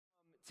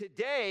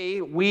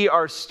Today, we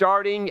are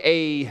starting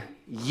a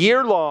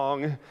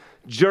year-long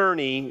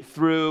journey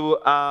through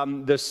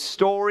the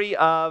story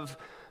of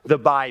the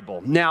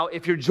Bible. Now,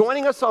 if you're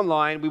joining us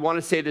online, we want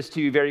to say this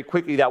to you very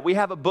quickly, that we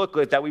have a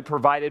booklet that we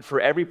provided for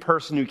every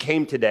person who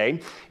came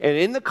today. And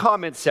in the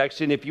comments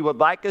section, if you would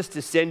like us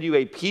to send you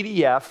a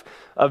PDF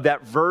of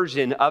that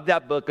version of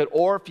that booklet,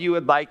 or if you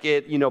would like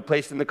it,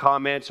 placed in the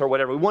comments or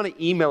whatever, we want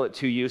to email it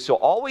to you. So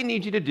all we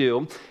need you to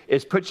do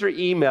is put your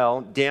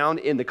email down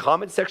in the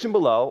comment section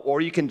below, or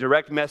you can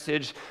direct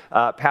message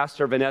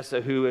Pastor Vanessa,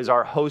 who is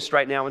our host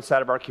right now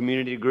inside of our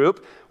community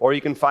group, or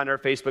you can find our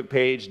Facebook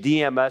page,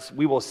 DM us.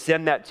 We will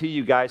send that to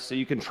you guys so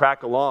you can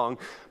track along.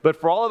 But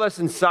for all of us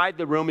inside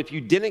the room, if you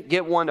didn't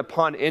get one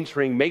upon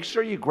entering, make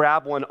sure you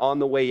grab one on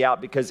the way out,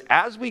 because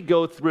as we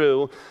go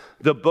through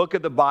the book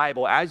of the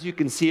Bible, as you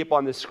can see up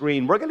on the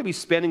screen, we're going to be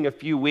spending a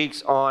few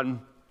weeks on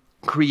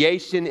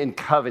creation and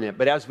covenant.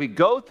 But as we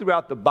go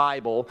throughout the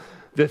Bible,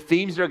 the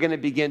themes are going to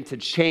begin to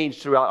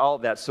change throughout all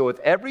of that. So with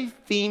every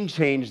theme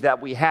change that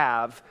we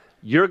have,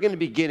 you're going to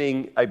be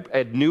getting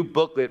a new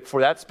booklet for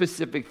that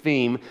specific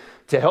theme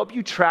to help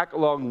you track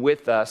along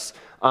with us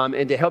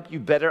and to help you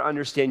better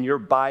understand your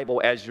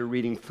Bible as you're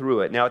reading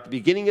through it. Now, at the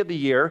beginning of the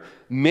year,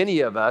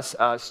 many of us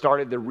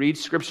started the Read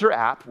Scripture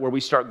app, where we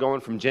start going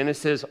from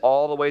Genesis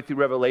all the way through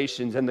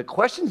Revelations. And the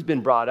question's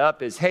been brought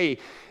up is, hey,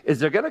 is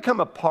there going to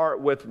come a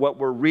part with what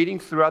we're reading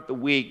throughout the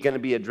week going to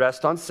be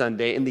addressed on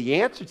Sunday? And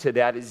the answer to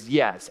that is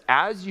yes.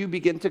 As you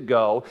begin to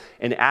go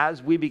and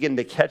as we begin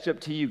to catch up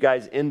to you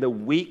guys in the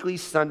weekly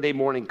Sunday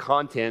morning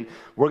content,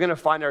 we're going to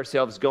find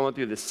ourselves going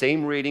through the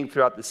same reading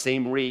throughout the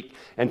same week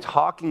and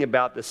talking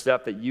about the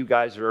stuff that you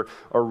guys are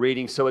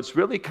reading. So it's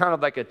really kind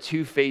of like a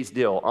two-phase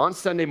deal. On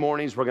Sunday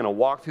mornings, we're going to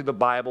walk through the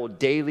Bible.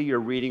 Daily, you're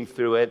reading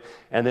through it,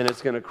 and then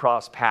it's going to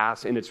cross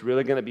paths, and it's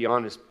really going to be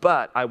honest.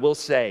 But I will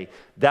say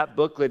that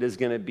booklet is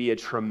going to be a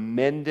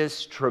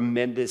tremendous,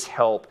 tremendous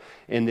help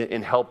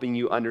in helping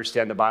you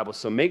understand the Bible.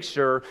 So make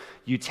sure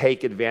you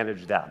take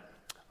advantage of that.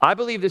 I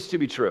believe this to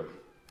be true,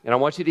 and I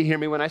want you to hear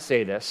me when I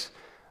say this.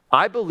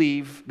 I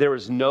believe there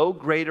is no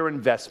greater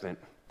investment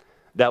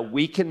that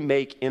we can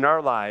make in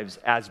our lives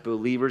as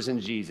believers in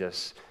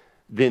Jesus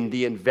than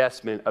the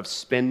investment of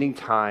spending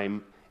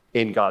time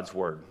in God's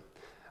Word.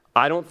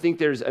 I don't think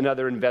there's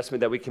another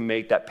investment that we can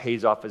make that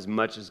pays off as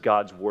much as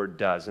God's Word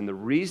does. And the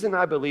reason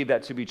I believe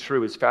that to be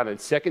true is found in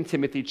 2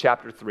 Timothy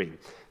chapter 3. It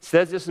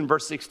says this in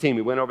verse 16.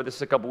 We went over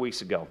this a couple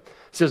weeks ago.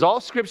 It says,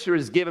 all Scripture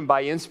is given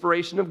by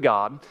inspiration of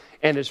God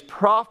and is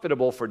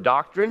profitable for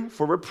doctrine,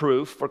 for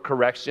reproof, for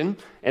correction,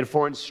 and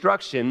for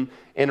instruction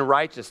in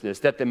righteousness,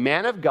 that the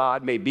man of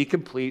God may be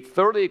complete,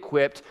 thoroughly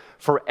equipped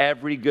for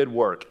every good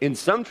work. In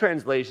some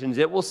translations,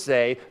 it will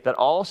say that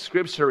all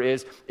Scripture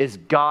is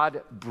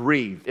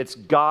God-breathed. It's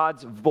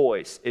God's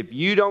voice. If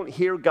you don't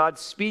hear God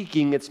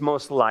speaking, it's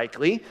most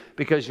likely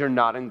because you're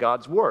not in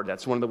God's Word.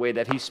 That's one of the ways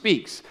that He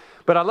speaks.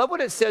 But I love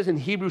what it says in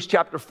Hebrews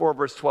chapter 4,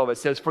 verse 12. It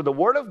says, for the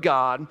Word of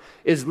God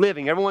is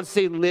living. Everyone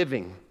say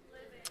living.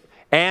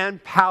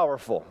 And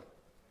powerful.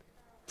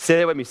 Say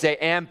that with me. Say,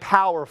 and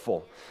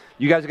powerful.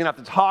 You guys are going to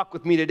have to talk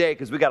with me today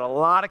because we got a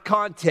lot of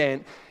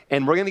content,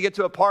 and we're going to get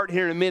to a part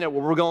here in a minute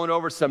where we're going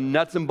over some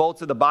nuts and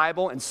bolts of the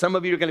Bible, and some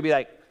of you are going to be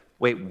like,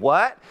 wait,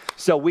 what?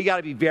 So we got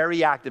to be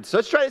very active. So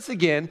let's try this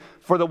again.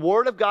 For the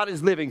Word of God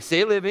is living.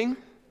 Say living.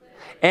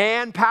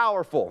 And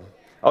powerful.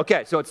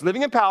 Okay, so it's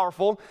living and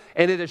powerful,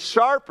 and it is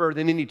sharper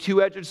than any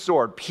two-edged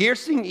sword,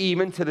 piercing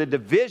even to the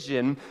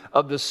division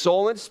of the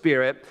soul and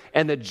spirit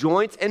and the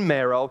joints and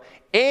marrow,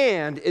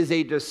 and is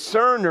a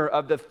discerner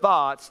of the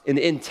thoughts and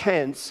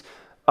intents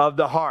of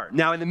the heart.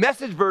 Now, in the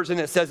Message version,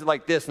 it says it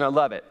like this, and I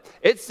love it.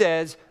 It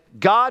says,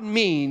 God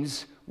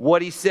means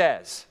what He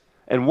says,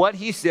 and what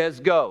He says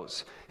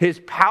goes.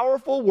 His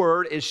powerful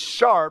word is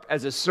sharp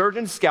as a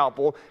surgeon's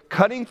scalpel,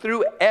 cutting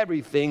through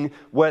everything,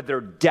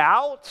 whether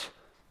doubt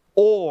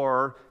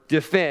or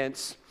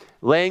defense,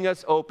 laying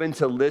us open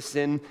to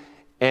listen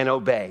and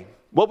obey.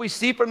 What we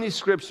see from these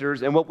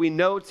scriptures and what we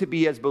know to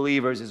be as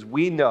believers is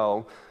we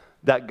know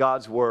that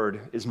God's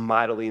word is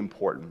mightily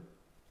important.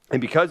 And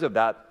because of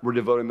that, we're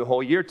devoting the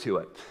whole year to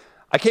it.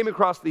 I came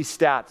across these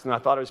stats and I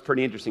thought it was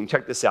pretty interesting.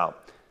 Check this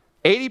out.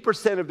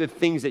 80% of the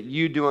things that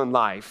you do in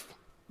life,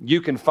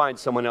 you can find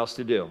someone else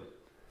to do.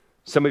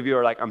 Some of you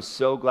are like, I'm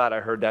so glad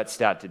I heard that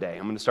stat today.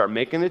 I'm going to start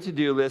making a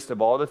to-do list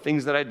of all the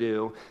things that I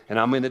do, and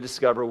I'm going to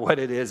discover what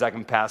it is I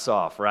can pass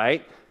off,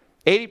 right?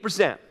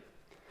 80%.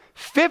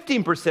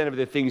 15% of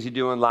the things you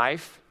do in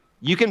life,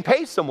 you can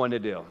pay someone to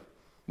do.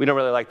 We don't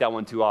really like that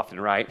one too often,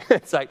 right?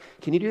 It's like,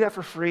 can you do that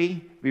for free?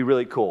 It'd be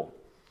really cool.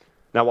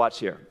 Now watch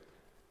here.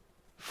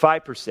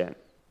 5%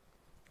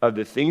 of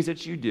the things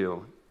that you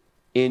do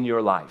in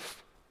your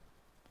life,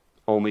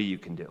 only you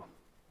can do.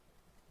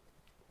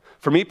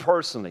 For me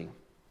personally,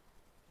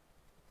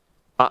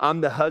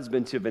 I'm the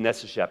husband to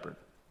Vanessa Shepard.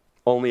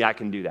 Only I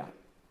can do that.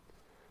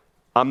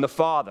 I'm the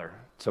father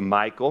to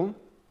Michael,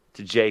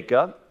 to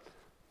Jacob,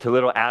 to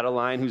little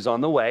Adeline who's on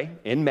the way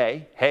in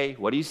May. Hey,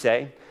 what do you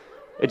say?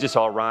 It just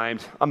all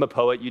rhymed. I'm a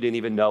poet. You didn't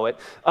even know it.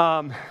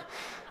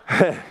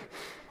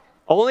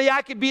 Only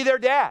I could be their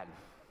dad.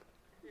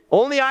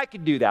 Only I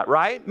could do that,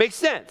 right? Makes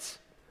sense.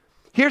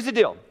 Here's the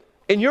deal.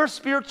 In your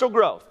spiritual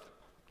growth,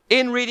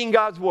 in reading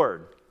God's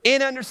word,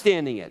 in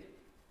understanding it,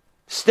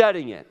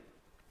 studying it,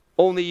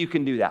 only you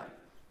can do that.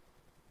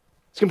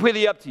 It's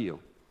completely up to you.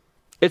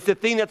 It's the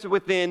thing that's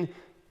within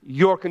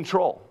your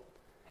control.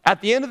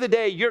 At the end of the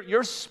day,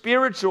 your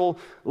spiritual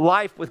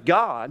life with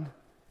God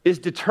is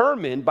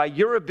determined by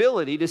your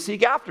ability to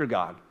seek after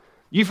God.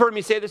 You've heard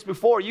me say this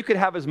before. You could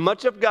have as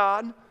much of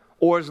God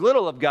or as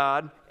little of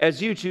God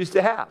as you choose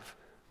to have.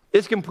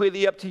 It's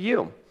completely up to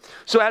you.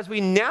 So as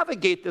we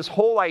navigate this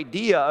whole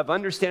idea of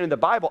understanding the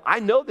Bible, I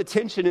know the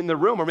tension in the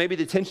room or maybe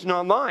the tension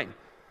online.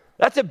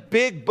 That's a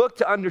big book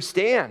to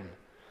understand.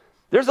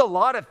 There's a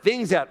lot of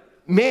things that,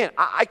 man,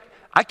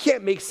 I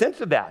can't make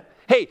sense of that.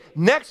 Hey,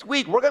 next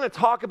week we're going to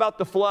talk about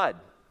the flood.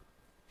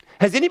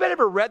 Has anybody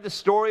ever read the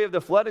story of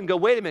the flood and go,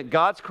 wait a minute,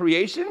 God's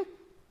creation?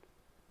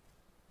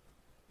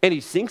 And he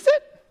sinks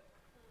it?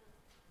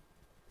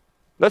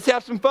 Let's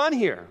have some fun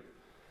here.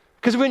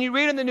 Because when you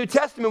read in the New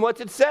Testament,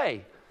 what's it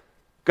say?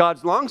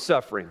 God's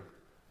long-suffering,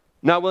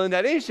 not willing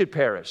that any should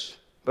perish,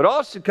 but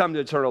all should come to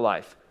eternal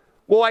life.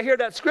 Well, I hear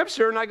that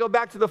scripture and I go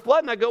back to the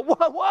flood and I go,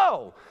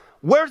 whoa,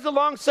 where's the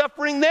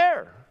long-suffering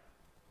there?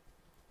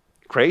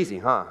 Crazy,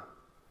 huh?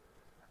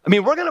 I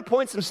mean, we're going to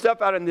point some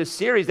stuff out in this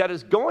series that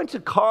is going to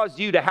cause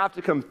you to have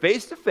to come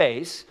face to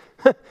face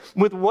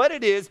with what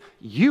it is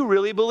you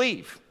really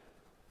believe.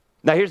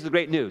 Now, here's the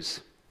great news.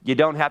 You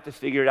don't have to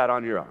figure it out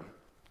on your own.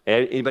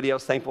 Anybody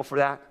else thankful for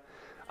that?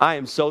 I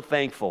am so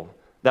thankful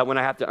that when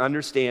I have to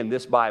understand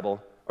this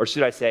Bible, or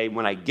should I say,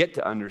 when I get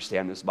to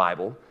understand this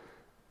Bible,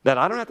 that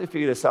I don't have to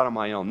figure this out on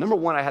my own. Number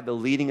one, I have the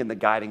leading and the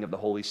guiding of the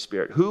Holy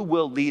Spirit, who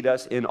will lead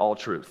us in all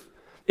truth.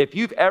 If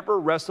you've ever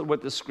wrestled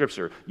with the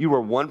scripture, you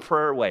were one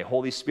prayer away.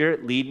 Holy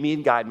Spirit, lead me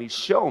and guide me.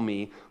 Show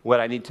me what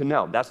I need to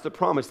know. That's the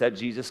promise that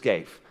Jesus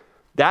gave.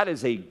 That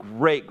is a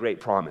great, great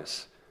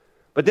promise.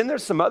 But then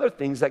there's some other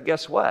things that,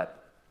 guess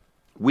what?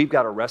 We've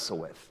got to wrestle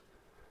with.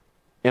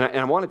 And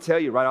I want to tell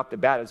you right off the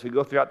bat, as we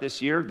go throughout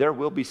this year, there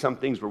will be some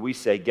things where we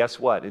say, guess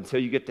what? Until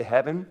you get to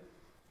heaven,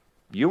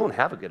 you won't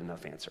have a good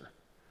enough answer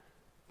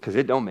because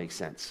it don't make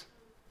sense.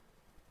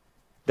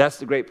 That's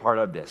the great part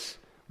of this.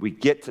 We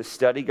get to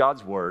study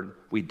God's word.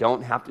 We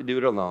don't have to do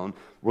it alone.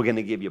 We're going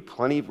to give you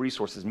plenty of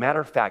resources. Matter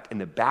of fact, in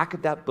the back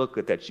of that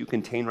booklet that you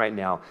contain right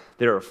now,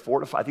 there are 4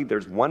 to 5, I think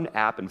there's 1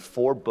 app and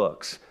 4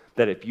 books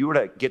that if you were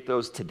to get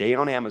those today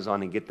on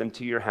Amazon and get them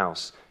to your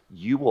house,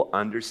 you will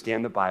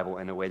understand the Bible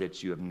in a way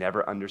that you have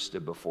never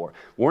understood before.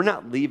 We're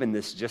not leaving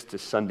this just to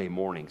Sunday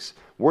mornings.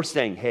 We're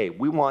saying, hey,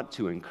 we want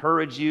to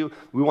encourage you.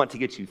 We want to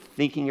get you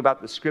thinking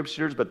about the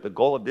scriptures, but the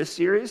goal of this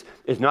series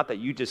is not that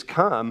you just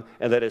come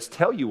and let us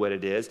tell you what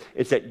it is.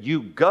 It's that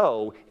you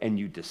go and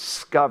you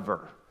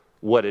discover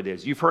what it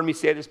is. You've heard me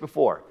say this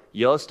before.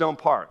 Yellowstone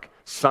Park,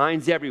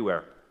 signs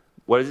everywhere.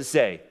 What does it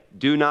say?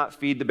 Do not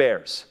feed the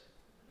bears.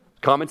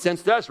 Common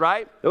sense does,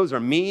 right? Those are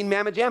mean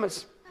mamma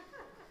jammas.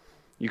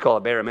 You call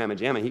a bear a mamma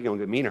jamma, he's going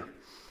to get meaner.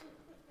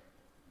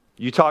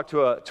 You talk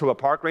to a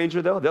park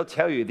ranger, though, they'll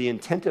tell you the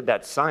intent of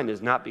that sign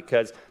is not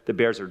because the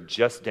bears are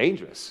just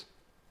dangerous.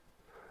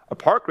 A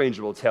park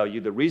ranger will tell you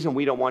the reason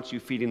we don't want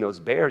you feeding those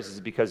bears is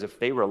because if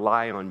they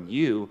rely on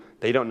you,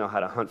 they don't know how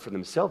to hunt for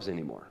themselves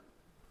anymore.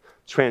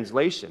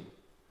 Translation,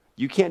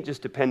 you can't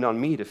just depend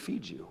on me to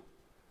feed you.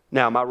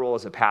 Now, my role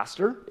as a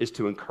pastor is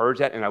to encourage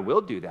that, and I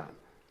will do that.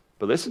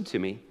 But listen to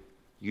me,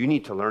 you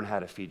need to learn how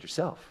to feed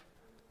yourself.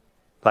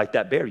 Like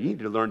that bear, you need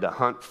to learn to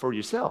hunt for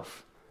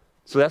yourself.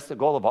 So that's the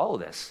goal of all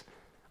of this.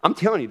 I'm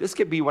telling you, this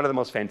could be one of the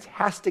most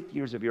fantastic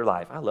years of your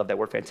life. I love that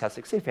word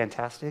fantastic. Say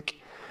fantastic.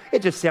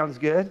 It just sounds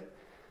good.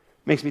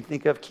 Makes me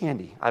think of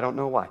candy. I don't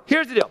know why.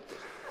 Here's the deal.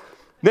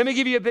 Let me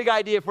give you a big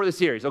idea for the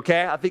series,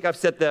 okay? I think I've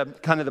set the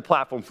kind of the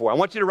platform for it. I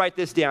want you to write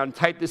this down,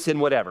 type this in,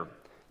 whatever.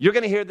 You're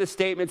going to hear this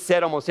statement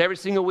said almost every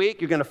single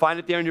week. You're going to find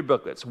it there in your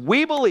booklets.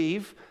 We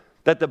believe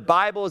that the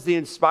Bible is the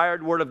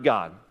inspired word of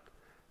God.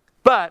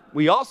 But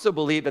we also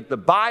believe that the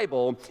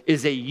Bible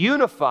is a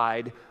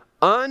unified,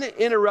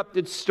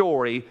 uninterrupted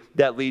story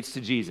that leads to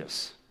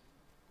Jesus.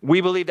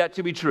 We believe that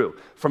to be true.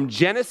 From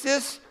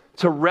Genesis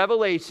to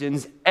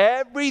Revelations,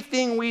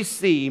 everything we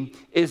see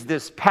is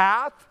this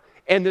path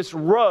and this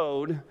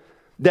road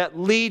that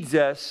leads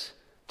us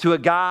to a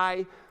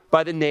guy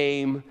by the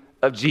name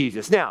of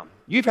Jesus. Now,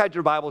 you've had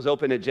your Bibles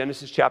open at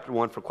Genesis chapter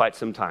 1 for quite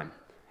some time.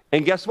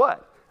 And guess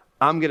what?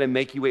 I'm going to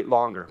make you wait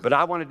longer, but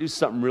I want to do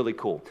something really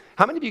cool.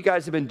 How many of you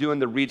guys have been doing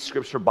the Read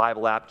Scripture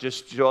Bible app?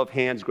 Just show of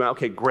hands.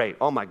 Okay, great.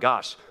 Oh my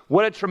gosh.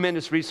 What a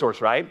tremendous resource,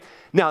 right?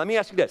 Now, let me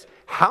ask you this.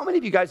 How many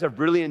of you guys have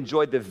really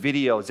enjoyed the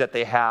videos that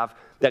they have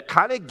that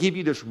kind of give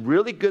you this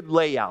really good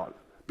layout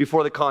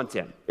before the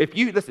content? If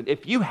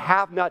you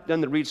have not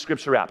done the Read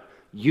Scripture app,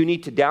 you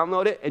need to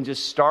download it and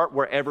just start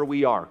wherever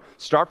we are.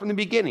 Start from the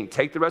beginning.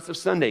 Take the rest of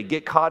Sunday.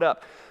 Get caught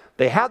up.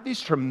 They have these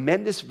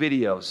tremendous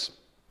videos.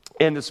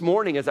 And this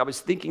morning, as I was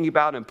thinking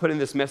about and putting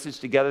this message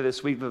together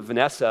this week with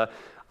Vanessa,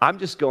 I'm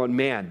just going,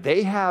 man,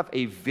 they have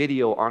a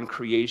video on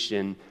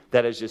creation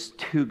that is just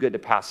too good to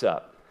pass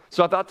up.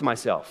 So I thought to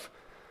myself,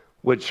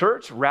 Would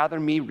church rather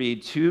me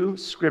read two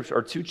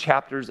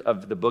chapters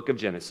of the book of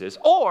Genesis,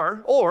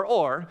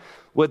 or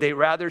would they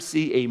rather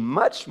see a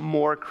much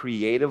more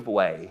creative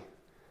way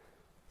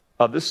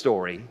of the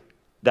story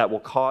that will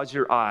cause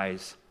your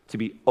eyes to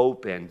be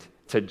opened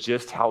to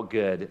just how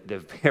good the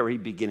very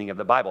beginning of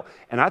the Bible?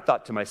 And I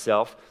thought to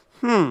myself,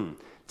 10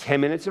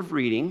 minutes of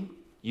reading,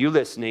 you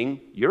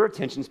listening, your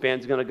attention span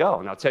is going to go.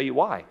 And I'll tell you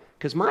why.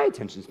 Because my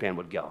attention span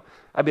would go.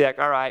 I'd be like,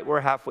 all right, we're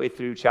halfway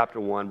through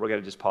chapter 1. We're going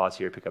to just pause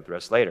here, pick up the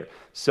rest later.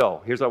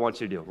 So here's what I want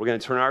you to do. We're going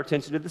to turn our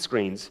attention to the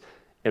screens,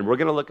 and we're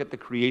going to look at the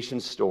creation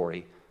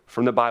story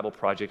from the Bible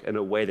Project in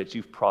a way that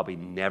you've probably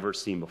never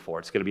seen before.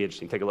 It's going to be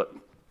interesting. Take a look.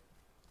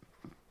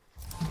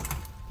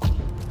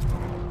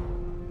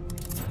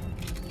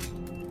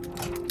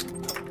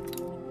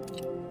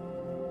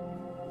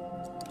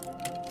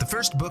 The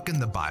first book in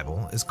the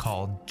Bible is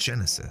called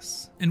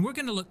Genesis. And we're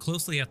going to look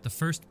closely at the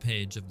first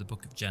page of the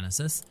book of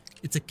Genesis.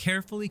 It's a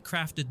carefully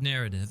crafted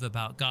narrative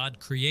about God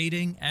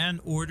creating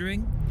and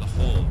ordering the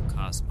whole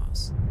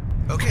cosmos.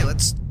 Okay,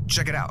 let's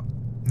check it out.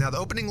 Now, the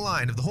opening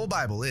line of the whole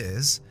Bible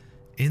is,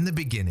 "In the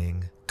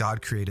beginning,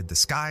 God created the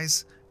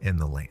skies and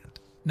the land."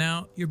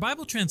 Now, your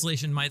Bible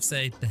translation might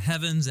say the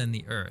heavens and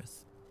the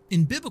earth.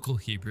 In biblical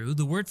Hebrew,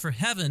 the word for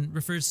heaven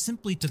refers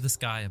simply to the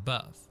sky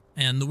above.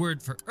 And the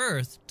word for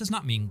earth does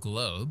not mean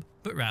globe,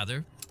 but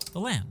rather the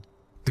land.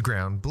 The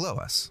ground below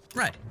us.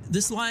 Right.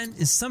 This line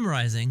is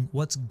summarizing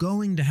what's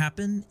going to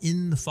happen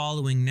in the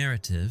following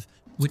narrative,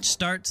 which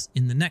starts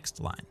in the next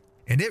line.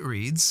 And it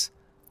reads,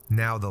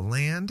 "Now the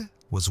land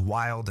was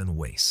wild and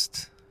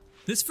waste."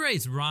 This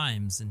phrase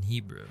rhymes in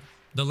Hebrew.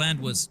 The land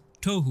was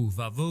tohu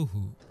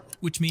vavohu,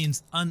 which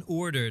means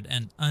unordered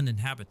and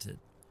uninhabited.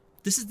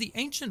 This is the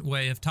ancient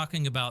way of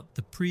talking about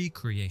the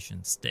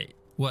pre-creation state,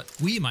 what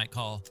we might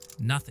call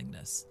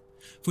nothingness.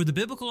 For the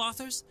biblical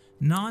authors,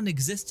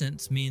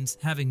 non-existence means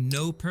having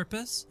no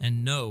purpose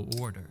and no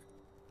order.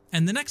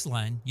 And the next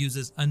line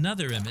uses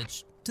another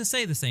image to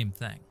say the same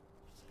thing.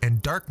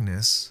 "And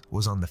darkness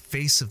was on the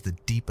face of the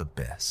deep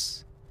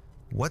abyss."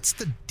 What's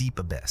the deep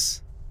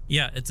abyss?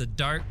 Yeah, it's a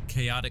dark,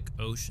 chaotic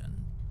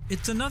ocean.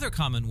 It's another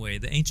common way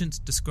the ancients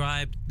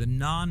described the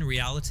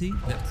non-reality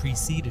that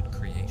preceded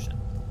creation.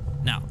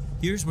 Now,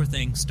 here's where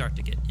things start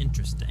to get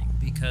interesting,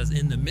 because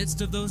in the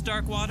midst of those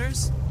dark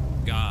waters,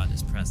 God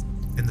is present.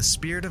 And the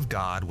Spirit of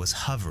God was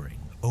hovering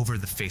over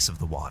the face of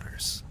the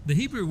waters. The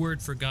Hebrew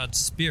word for God's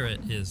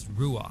Spirit is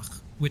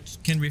ruach, which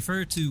can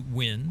refer to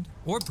wind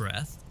or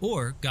breath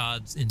or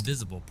God's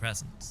invisible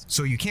presence.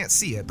 So you can't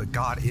see it, but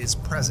God is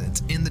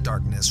present in the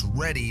darkness,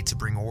 ready to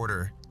bring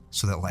order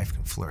so that life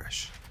can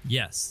flourish.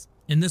 Yes,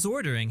 and this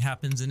ordering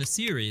happens in a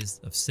series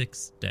of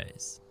 6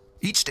 days.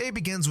 Each day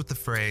begins with the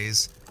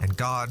phrase, "And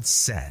God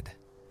said,"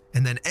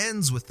 and then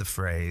ends with the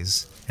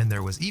phrase, "And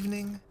there was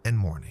evening and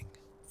morning."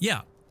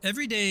 Yeah,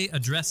 every day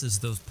addresses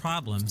those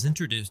problems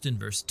introduced in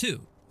verse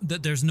 2,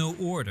 that there's no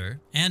order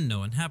and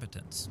no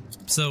inhabitants.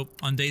 So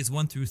on days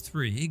 1 through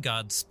 3,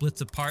 God splits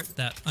apart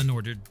that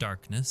unordered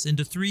darkness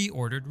into 3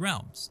 ordered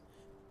realms.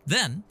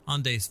 Then,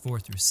 on days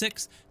 4 through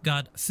 6,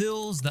 God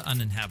fills the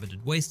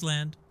uninhabited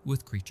wasteland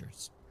with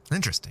creatures.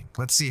 Interesting.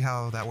 Let's see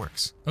how that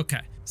works.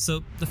 Okay,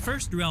 so the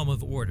first realm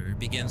of order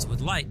begins with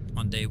light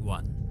on day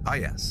 1. Ah,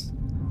 yes.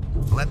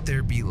 Let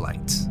there be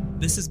light.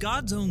 This is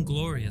God's own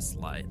glorious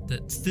light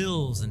that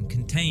fills and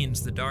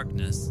contains the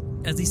darkness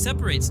as he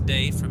separates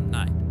day from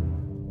night.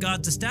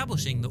 God's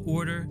establishing the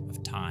order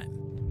of time.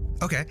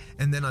 Okay,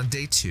 and then on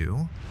day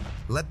 2,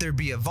 let there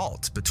be a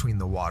vault between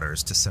the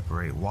waters to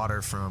separate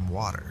water from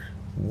water.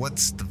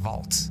 What's the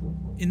vault?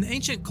 In the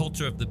ancient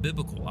culture of the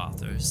biblical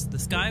authors, the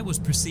sky was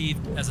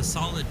perceived as a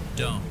solid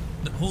dome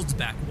that holds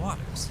back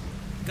waters.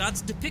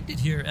 God's depicted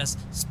here as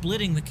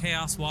splitting the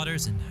chaos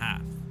waters in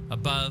half,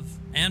 above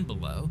and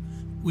below,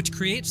 which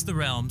creates the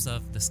realms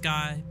of the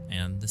sky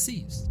and the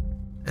seas.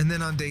 And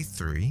then on day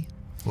 3,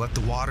 let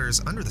the waters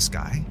under the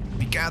sky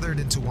be gathered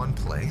into one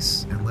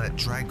place and let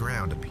dry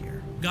ground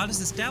appear. God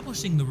is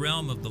establishing the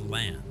realm of the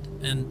land,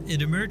 and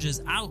it emerges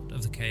out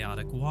of the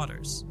chaotic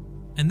waters.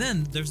 And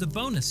then there's a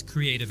bonus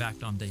creative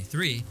act on day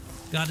 3.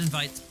 God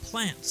invites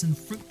plants and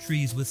fruit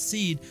trees with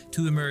seed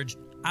to emerge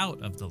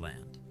out of the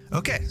land.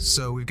 Okay,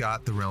 so we've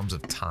got the realms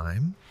of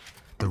time,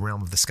 the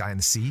realm of the sky and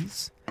the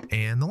seas,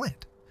 and the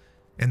land.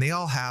 And they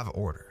all have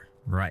order.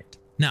 Right.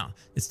 Now,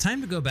 it's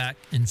time to go back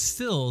and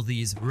fill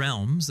these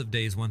realms of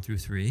days 1 through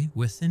 3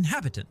 with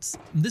inhabitants.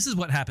 This is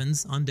what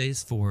happens on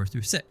days 4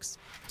 through 6.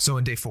 So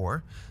in day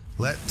 4,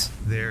 let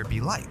there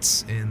be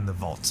lights in the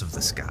vaults of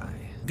the sky.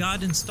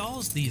 God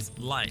installs these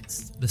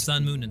lights, the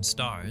sun, moon, and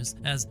stars,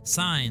 as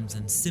signs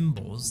and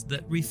symbols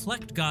that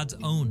reflect God's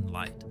own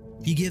light.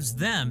 He gives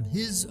them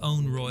his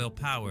own royal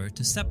power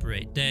to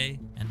separate day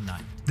and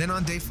night. Then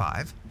on day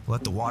 5,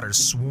 let the waters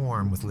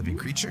swarm with living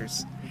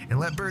creatures, and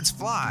let birds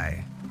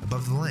fly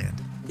above the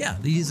land. Yeah,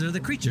 these are the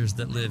creatures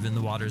that live in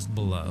the waters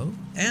below,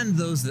 and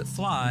those that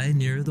fly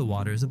near the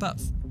waters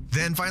above.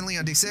 Then finally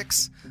on day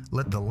 6,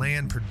 let the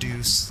land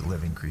produce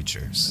living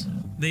creatures.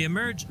 They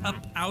emerge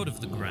up out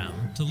of the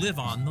ground to live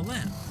on the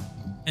land.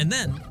 And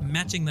then,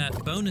 matching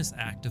that bonus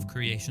act of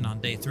creation on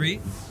day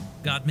 3,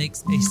 God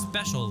makes a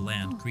special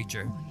land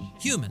creature,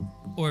 human,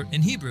 or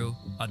in Hebrew,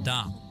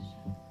 Adam.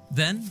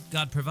 Then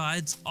God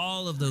provides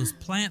all of those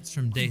plants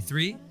from day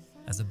 3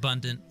 as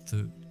abundant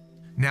food.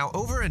 Now,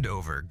 over and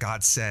over,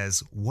 God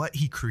says what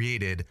he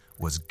created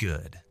was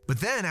good. But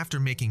then after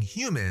making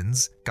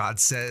humans, God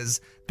says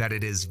that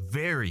it is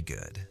very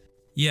good.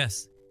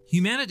 Yes,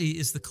 humanity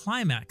is the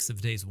climax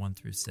of days 1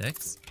 through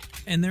 6,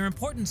 and their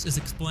importance is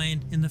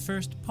explained in the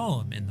first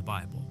poem in the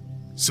Bible.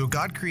 So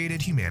God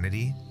created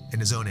humanity in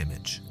his own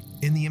image.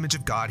 In the image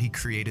of God, he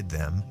created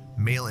them.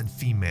 Male and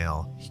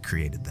female, he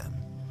created them.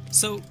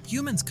 So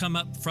humans come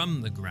up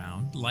from the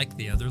ground like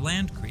the other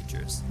land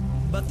creatures.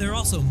 But they're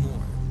also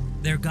more.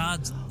 They're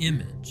God's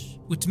image,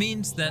 which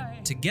means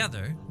that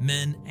together,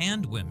 men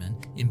and women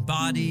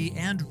embody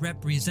and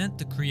represent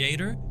the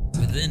Creator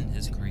within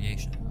his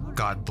creation.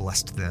 God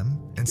blessed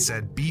them and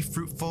said, "Be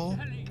fruitful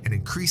and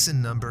increase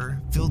in number,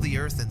 fill the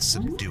earth and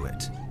subdue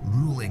it,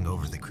 ruling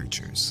over the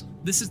creatures."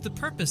 This is the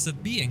purpose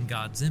of being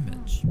God's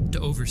image, to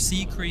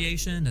oversee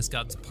creation as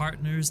God's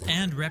partners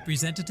and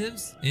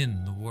representatives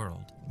in the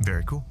world.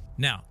 Very cool.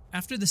 Now,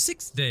 after the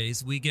 6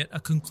 days, we get a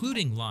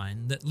concluding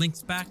line that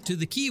links back to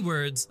the key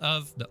words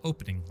of the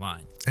opening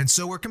line. And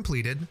so were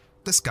completed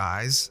the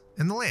skies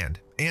and the land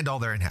and all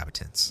their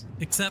inhabitants.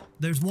 Except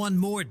there's one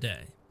more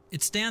day.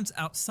 It stands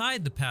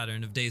outside the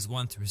pattern of days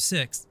 1 through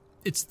 6.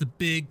 It's the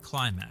big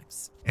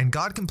climax. And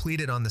God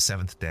completed on the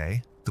 7th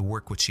day the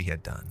work which he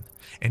had done.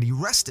 And he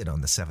rested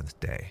on the 7th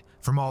day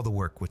from all the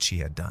work which he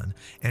had done.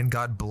 And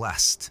God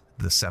blessed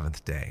the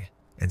 7th day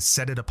and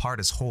set it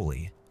apart as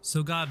holy.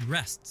 So God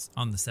rests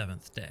on the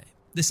 7th day.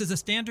 This is a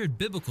standard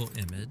biblical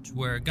image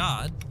where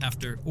God,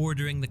 after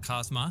ordering the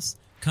cosmos,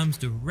 comes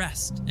to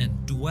rest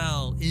and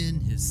dwell in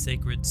his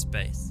sacred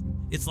space.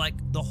 It's like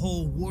the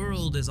whole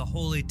world is a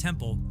holy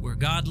temple where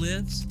God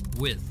lives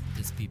with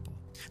his people.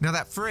 Now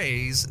that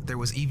phrase, "there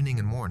was evening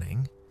and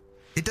morning,"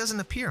 it doesn't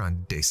appear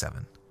on day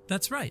 7.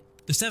 That's right.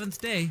 The 7th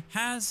day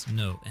has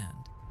no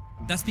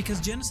end. That's because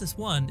Genesis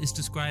 1 is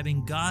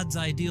describing God's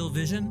ideal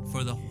vision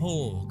for the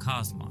whole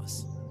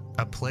cosmos.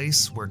 A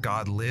place where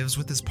God lives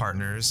with his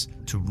partners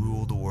to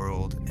rule the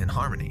world in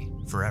harmony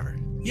forever.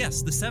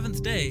 Yes, the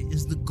 7th day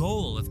is the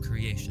goal of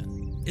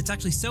creation. It's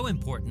actually so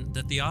important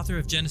that the author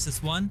of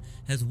Genesis 1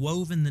 has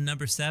woven the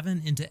number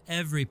 7 into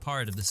every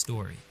part of the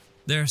story.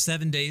 There are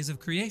 7 days of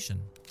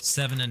creation,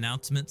 7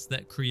 announcements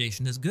that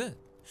creation is good.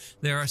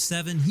 There are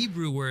 7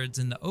 Hebrew words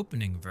in the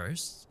opening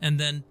verse, and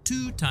then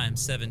 2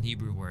 times 7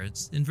 Hebrew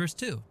words in verse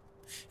 2.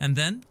 And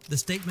then the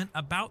statement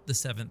about the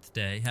 7th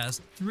day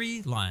has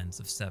 3 lines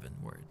of 7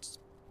 words.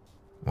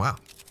 Wow.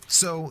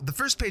 So the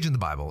first page in the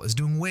Bible is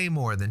doing way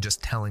more than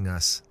just telling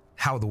us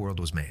how the world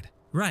was made.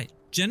 Right.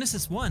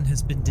 Genesis 1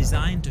 has been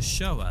designed to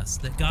show us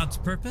that God's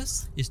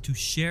purpose is to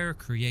share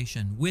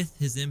creation with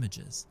his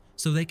images,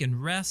 so they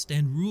can rest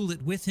and rule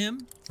it with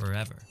him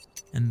forever.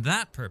 And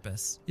that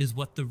purpose is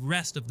what the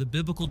rest of the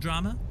biblical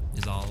drama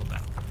is all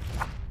about.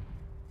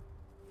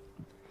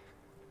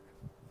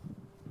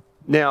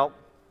 Now,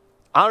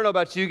 I don't know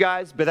about you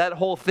guys, but that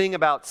whole thing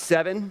about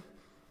 7,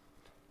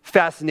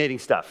 fascinating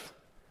stuff.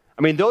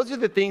 I mean, those are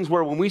the things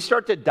where when we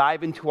start to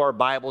dive into our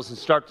Bibles and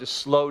start to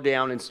slow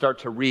down and start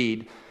to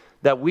read,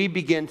 that we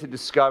begin to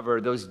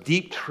discover those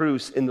deep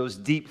truths and those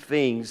deep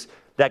things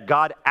that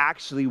God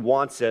actually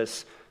wants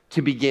us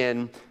to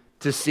begin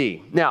to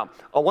see. Now,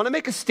 I want to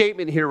make a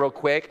statement here real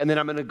quick, and then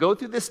I'm going to go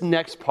through this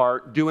next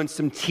part doing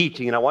some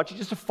teaching, and I want you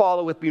just to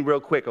follow with me real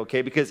quick,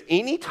 okay? Because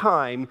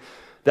anytime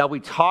that we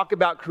talk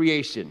about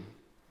creation,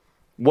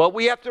 what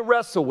we have to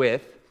wrestle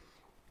with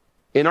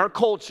in our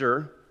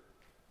culture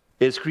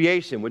is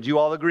creation. Would you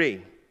all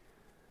agree?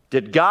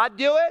 Did God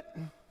do it,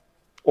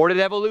 or did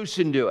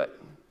evolution do it?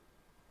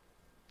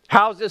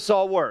 How's this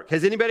all work?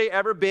 Has anybody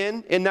ever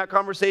been in that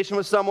conversation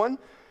with someone?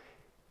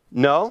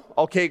 No?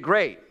 Okay,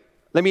 great.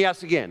 Let me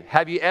ask again.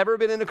 Have you ever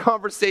been in a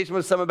conversation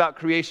with someone about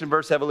creation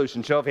versus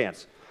evolution? Show of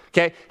hands.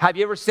 Okay. Have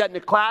you ever sat in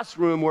a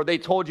classroom where they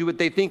told you what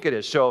they think it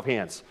is? Show of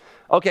hands.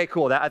 Okay,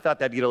 cool. I thought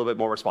that'd get a little bit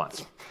more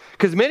response.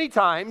 Because many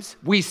times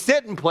we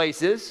sit in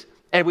places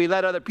and we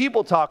let other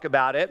people talk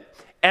about it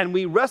and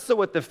we wrestle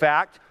with the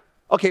fact,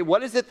 okay,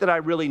 what is it that I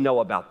really know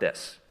about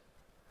this?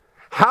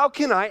 How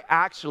can I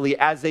actually,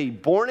 as a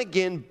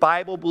born-again,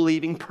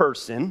 Bible-believing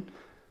person,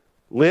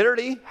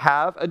 literally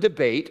have a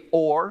debate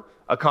or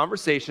a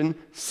conversation,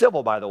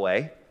 civil by the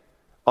way,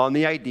 on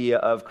the idea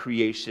of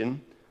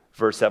creation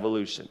versus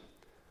evolution?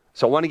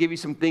 So I want to give you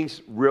some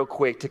things real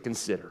quick to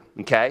consider,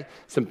 okay?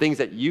 Some things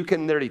that you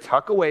can literally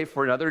tuck away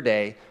for another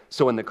day,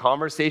 so when the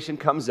conversation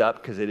comes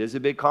up, because it is a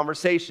big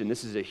conversation,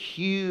 this is a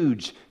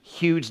huge,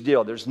 huge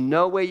deal. There's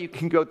no way you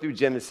can go through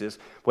Genesis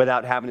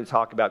without having to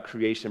talk about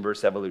creation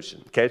versus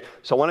evolution, okay?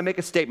 So I want to make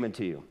a statement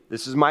to you.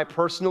 This is my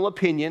personal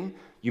opinion.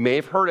 You may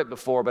have heard it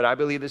before, but I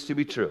believe this to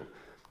be true.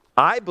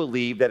 I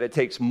believe that it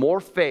takes more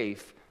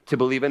faith to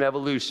believe in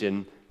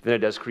evolution than it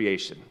does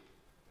creation.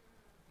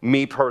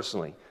 Me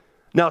personally.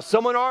 Now,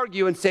 someone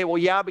argue and say, well,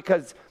 yeah,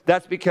 because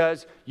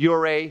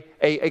you're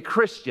a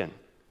Christian.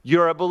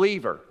 You're a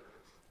believer.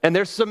 And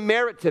there's some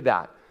merit to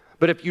that.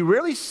 But if you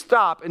really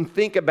stop and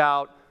think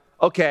about,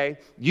 Okay,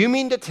 you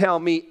mean to tell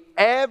me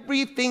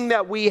everything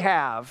that we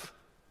have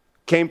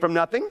came from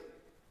nothing?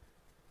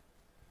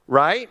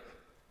 Right?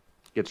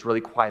 Gets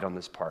really quiet on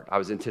this part. I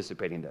was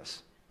anticipating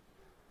this.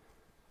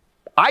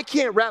 I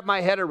can't wrap my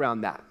head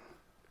around that.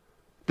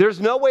 There's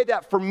no way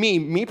that for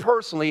me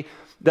personally,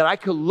 that I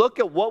could look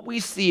at what we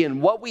see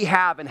and what we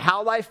have and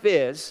how life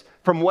is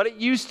from what it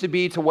used to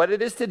be to what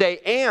it is today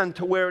and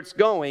to where it's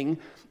going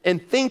and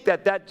think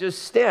that that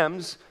just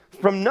stems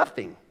from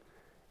nothing.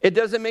 It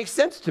doesn't make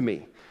sense to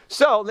me.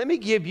 So let me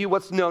give you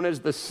what's known as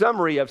the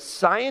summary of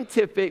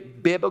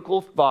scientific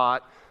biblical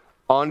thought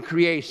on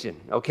creation.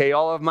 Okay,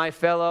 all of my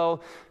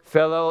fellow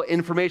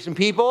information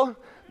people,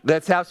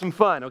 let's have some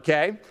fun,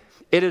 okay?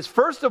 It is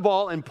first of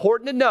all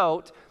important to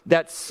note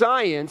that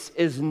science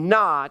is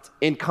not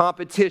in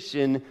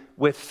competition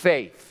with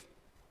faith.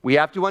 We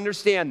have to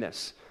understand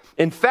this.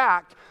 In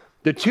fact,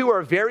 the two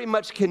are very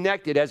much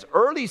connected as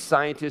early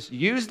scientists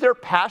used their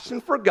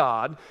passion for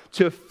God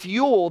to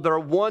fuel their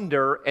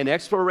wonder and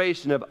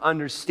exploration of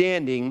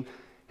understanding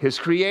His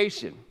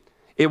creation.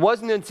 It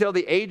wasn't until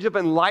the Age of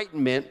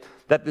Enlightenment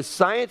that the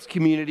science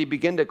community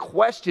began to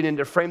question and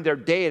to frame their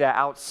data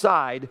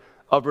outside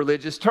of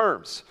religious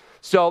terms.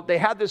 So they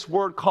had this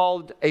word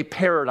called a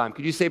paradigm.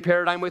 Could you say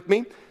paradigm with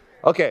me?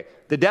 Okay,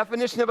 the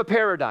definition of a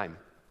paradigm.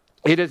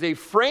 It is a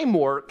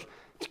framework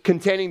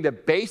containing the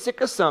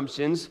basic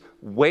assumptions,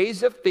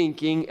 ways of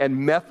thinking, and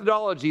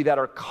methodology that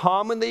are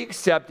commonly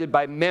accepted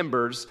by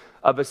members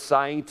of a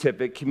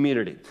scientific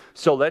community.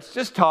 So let's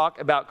just talk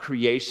about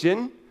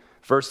creation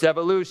versus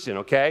evolution,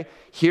 okay?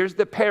 Here's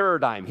the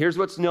paradigm. Here's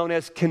what's known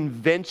as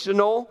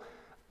conventional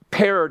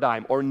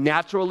paradigm or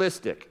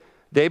naturalistic.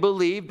 They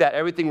believe that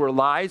everything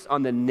relies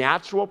on the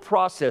natural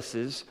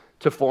processes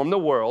to form the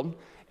world,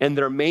 and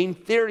their main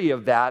theory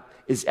of that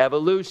is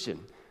evolution.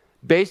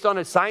 Based on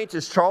a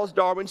scientist, Charles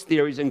Darwin's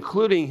theories,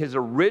 including his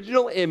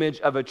original image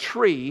of a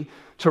tree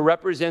to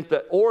represent the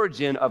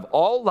origin of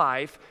all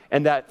life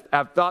and that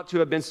have thought to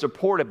have been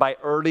supported by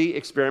early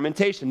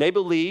experimentation. They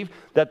believe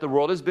that the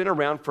world has been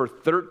around for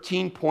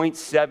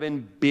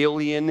 13.7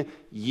 billion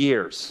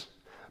years.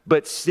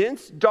 But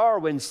since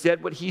Darwin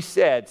said what he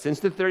said, since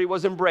the theory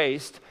was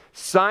embraced,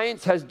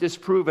 science has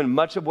disproven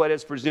much of what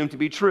is presumed to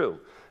be true.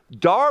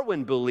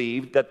 Darwin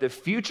believed that the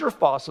future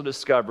fossil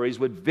discoveries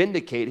would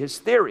vindicate his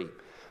theory.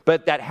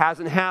 But that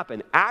hasn't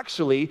happened.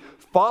 Actually,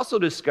 fossil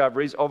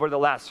discoveries over the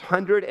last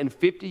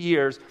 150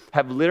 years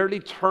have literally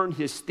turned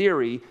his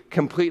theory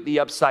completely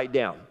upside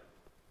down.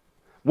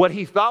 What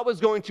he thought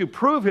was going to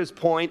prove his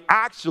point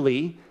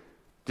actually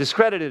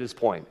discredited his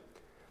point.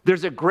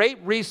 There's a great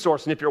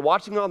resource, and if you're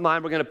watching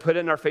online, we're going to put it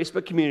in our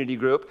Facebook community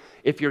group.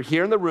 If you're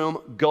here in the room,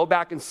 go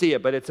back and see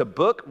it. But it's a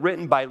book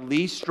written by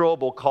Lee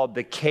Strobel called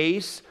The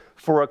Case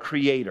for a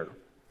Creator,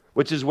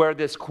 which is where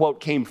this quote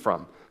came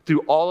from.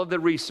 Through all of the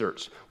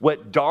research,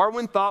 what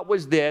Darwin thought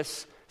was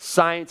this,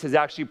 science has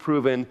actually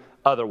proven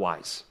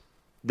otherwise.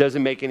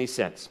 Doesn't make any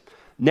sense.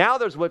 Now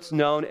there's what's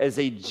known as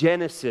a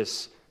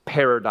Genesis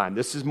paradigm.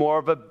 This is more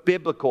of a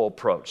biblical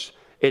approach.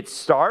 It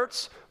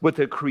starts with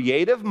a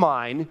creative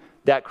mind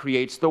that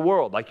creates the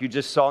world, like you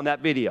just saw in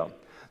that video.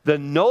 The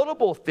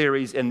notable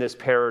theories in this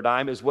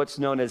paradigm is what's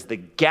known as the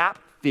gap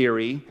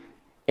theory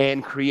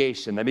and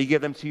creation. Let me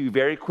give them to you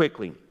very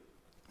quickly.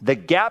 The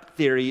gap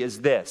theory is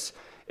this.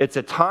 It's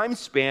a time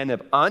span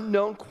of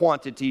unknown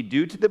quantity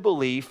due to the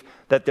belief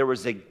that there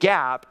was a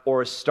gap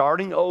or a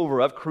starting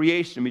over of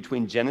creation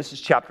between Genesis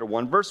chapter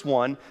 1, verse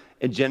 1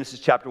 and Genesis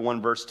chapter 1,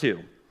 verse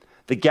 2.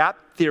 The gap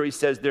theory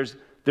says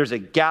there's a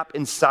gap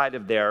inside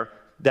of there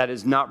that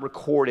is not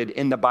recorded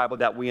in the Bible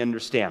that we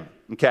understand,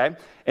 okay?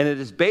 And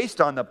it is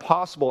based on the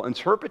possible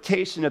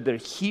interpretation of the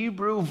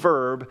Hebrew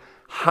verb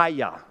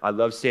haya. I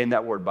love saying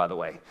that word, by the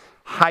way.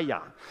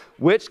 Haya,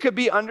 which could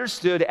be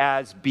understood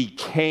as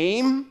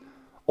became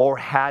or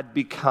had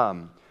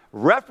become,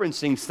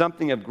 referencing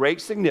something of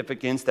great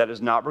significance that is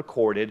not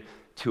recorded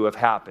to have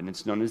happened.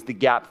 It's known as the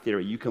gap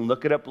theory. You can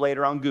look it up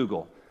later on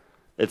Google.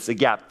 It's the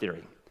gap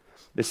theory.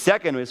 The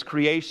second is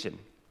creation.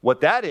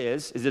 What that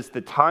is it's the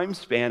time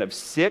span of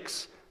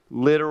 6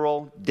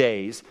 literal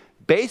days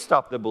based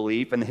off the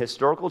belief in the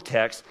historical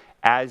text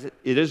as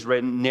it is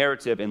written,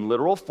 narrative in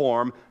literal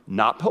form,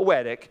 not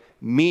poetic,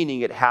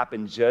 meaning it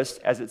happened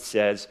just as it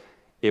says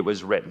it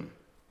was written.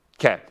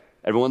 Okay,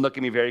 everyone look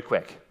at me very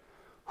quick.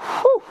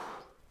 Whew.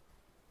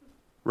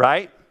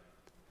 Right?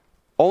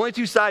 Only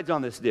 2 sides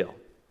on this deal.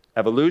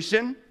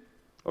 Evolution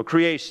or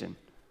creation.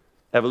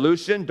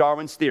 Evolution,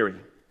 Darwin's theory.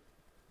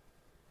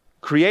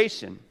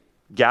 Creation,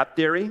 gap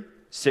theory,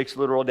 6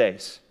 literal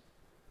days.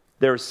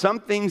 There are some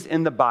things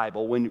in the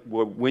Bible,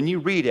 when you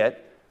read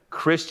it,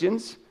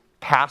 Christians,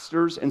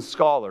 pastors, and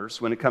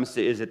scholars, when it comes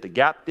to, is it the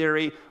gap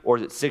theory or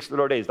is it 6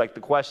 literal days? Like the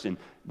question,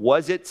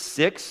 was it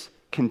 6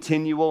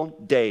 continual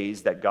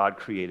days that God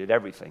created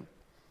everything?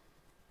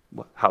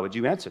 How would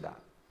you answer that?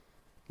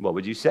 What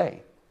would you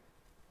say?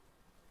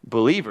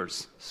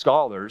 Believers,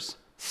 scholars,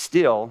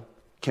 still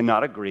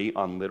cannot agree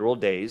on literal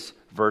days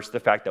versus the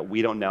fact that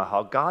we don't know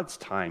how God's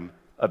time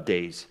of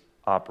days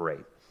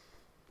operate.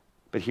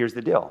 But here's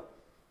the deal.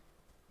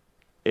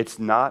 It's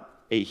not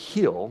a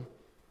hill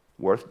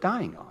worth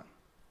dying on.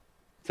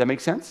 Does that make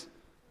sense?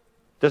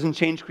 Doesn't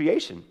change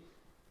creation.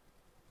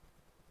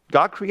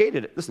 God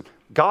created it. Listen,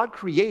 God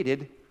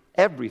created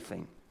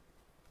everything.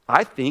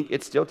 I think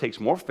it still takes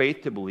more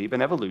faith to believe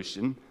in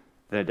evolution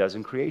than it does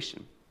in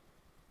creation.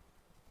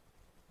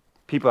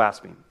 People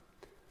ask me,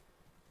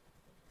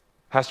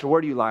 Pastor,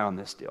 where do you lie on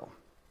this deal?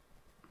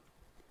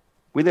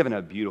 We live in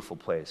a beautiful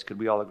place. Could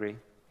we all agree? Amen.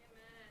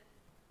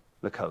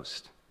 The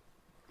coast.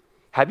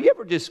 Have you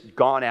ever just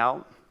gone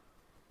out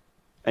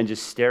and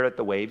just stared at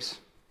the waves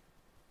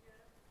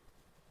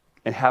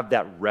and have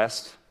that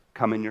rest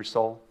come in your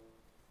soul?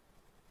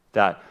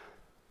 That,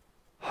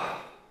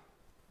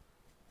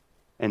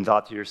 and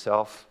thought to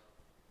yourself,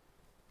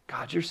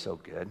 God, you're so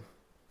good.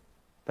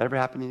 That ever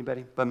happened to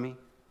anybody but me?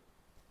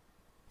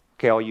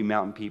 Okay, all you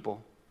mountain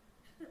people.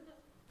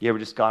 You ever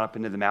just gone up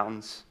into the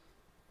mountains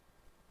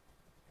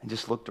and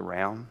just looked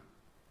around,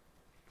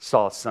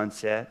 saw a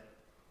sunset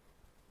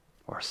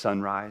or a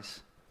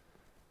sunrise?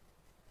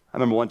 I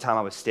remember one time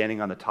I was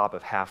standing on the top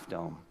of Half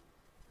Dome,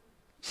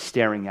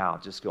 staring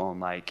out, just going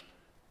like,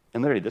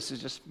 and literally this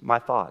is just my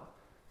thought.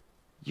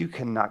 You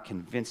cannot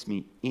convince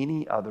me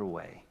any other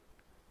way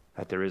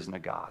that there isn't a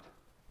God.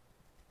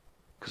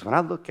 Because when I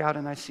look out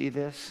and I see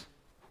this,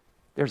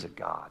 there's a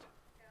God.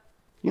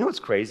 You know what's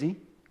crazy?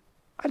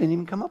 I didn't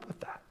even come up with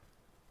that.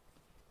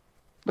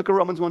 Look at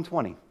Romans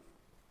 1:20.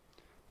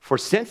 For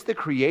since the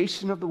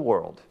creation of the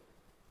world,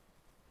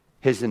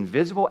 his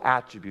invisible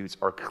attributes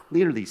are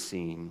clearly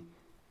seen,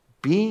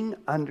 being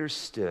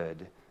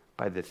understood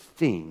by the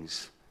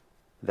things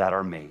that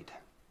are made.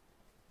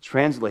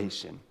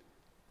 Translation,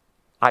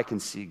 I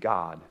can see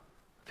God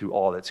through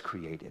all that's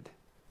created.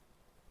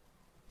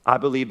 I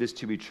believe this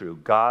to be true.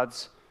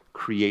 God's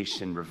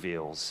creation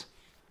reveals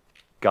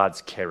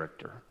God's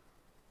character.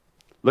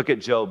 Look at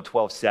Job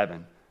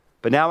 12:7.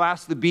 But now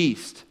ask the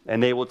beast,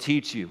 and they will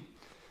teach you,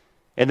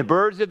 and the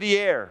birds of the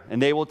air,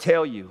 and they will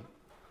tell you.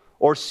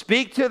 Or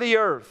speak to the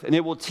earth, and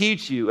it will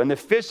teach you, and the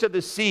fish of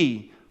the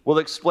sea will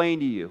explain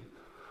to you.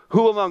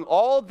 Who among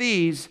all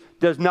these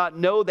does not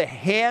know the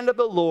hand of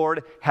the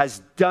Lord has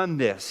done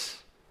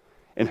this,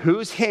 and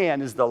whose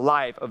hand is the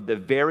life of the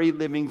very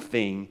living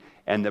thing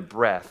and the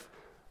breath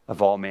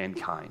of all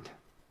mankind?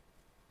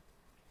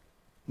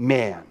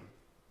 Man,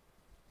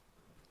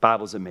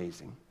 Bible's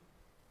amazing.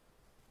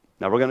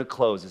 Now we're going to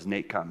close as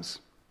Nate comes.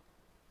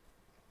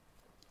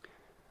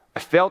 I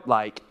felt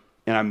like,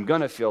 and I'm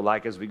going to feel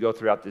like as we go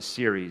throughout this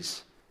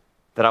series,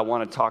 that I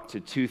want to talk to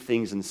two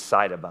things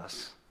inside of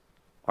us: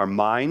 our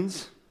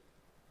minds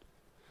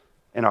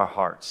and our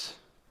hearts.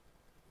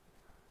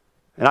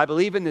 And I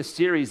believe in this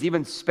series,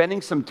 even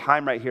spending some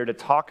time right here to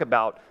talk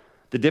about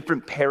the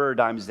different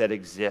paradigms that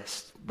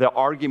exist, the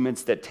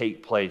arguments that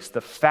take place,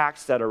 the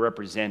facts that are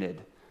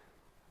represented,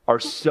 are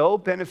so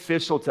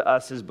beneficial to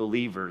us as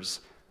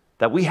believers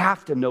that we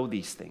have to know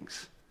these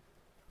things.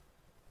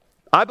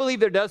 I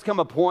believe there does come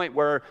a point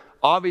where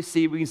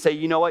obviously we can say,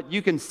 you know what,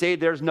 you can say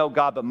there's no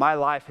God, but my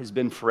life has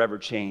been forever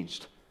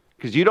changed.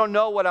 Because you don't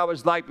know what I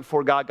was like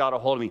before God got a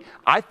hold of me.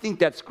 I think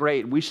that's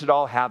great. We should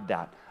all have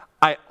that.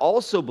 I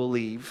also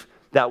believe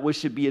that we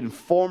should be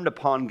informed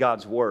upon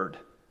God's word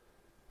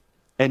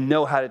and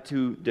know how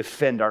to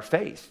defend our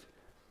faith.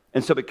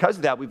 And so because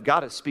of that, we've got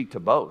to speak to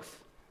both.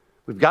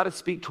 We've got to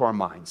speak to our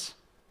minds.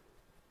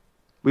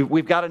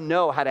 We've got to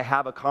know how to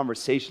have a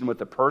conversation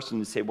with a person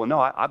and say, well, no,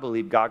 I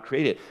believe God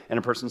created. And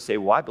a person say,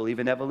 well, I believe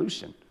in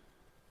evolution.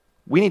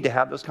 We need to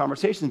have those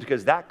conversations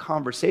because that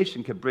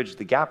conversation could bridge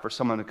the gap for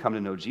someone to come to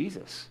know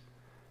Jesus.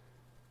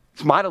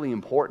 It's mightily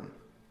important.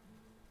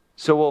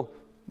 So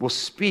we'll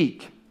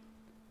speak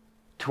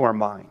to our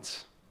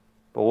minds,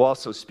 but we'll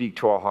also speak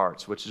to our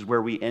hearts, which is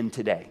where we end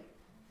today.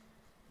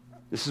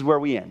 This is where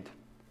we end.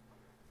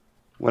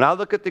 When I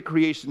look at the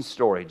creation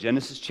story,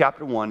 Genesis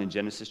chapter 1 and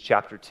Genesis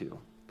chapter 2,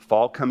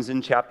 fall comes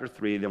in chapter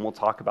 3, then we'll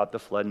talk about the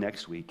flood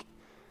next week.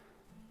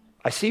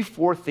 I see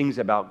 4 things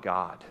about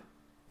God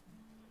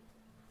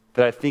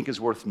that I think is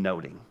worth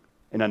noting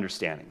and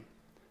understanding.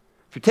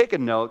 If you're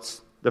taking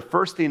notes, the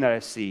first thing that I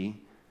see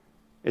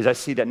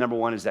that number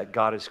 1 is that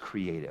God is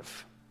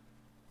creative.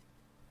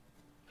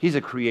 He's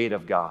a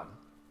creative God.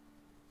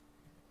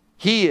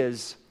 He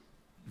is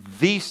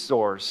the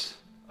source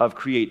of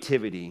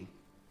creativity,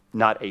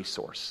 not a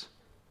source.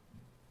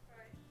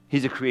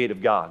 He's a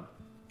creative God.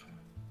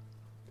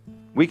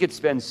 We could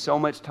spend so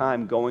much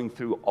time going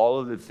through all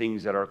of the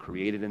things that are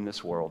created in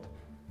this world.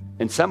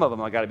 And some of them,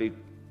 I got to be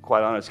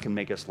quite honest, can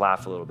make us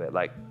laugh a little bit.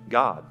 Like,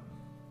 God,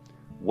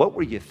 what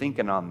were you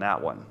thinking on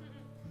that one?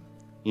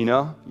 You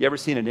know, you ever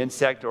seen an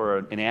insect or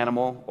an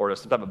animal or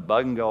some type of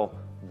bug and go,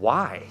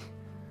 why?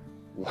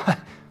 What?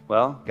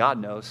 Well, God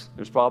knows.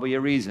 There's probably a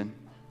reason.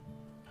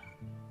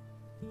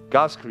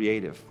 God's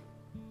creative.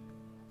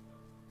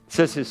 It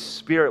says his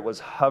spirit was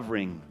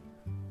hovering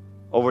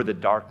over the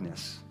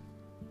darkness.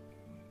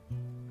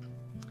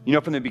 You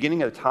know, from the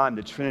beginning of time,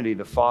 the Trinity,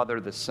 the Father,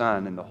 the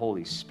Son, and the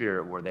Holy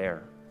Spirit were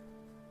there.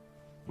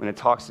 When it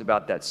talks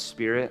about that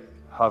Spirit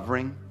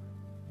hovering,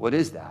 what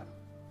is that?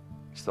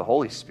 It's the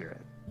Holy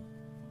Spirit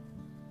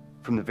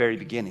from the very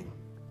beginning.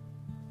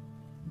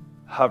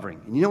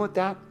 hovering. And you know what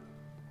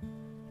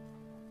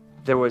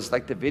there was,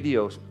 like the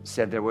video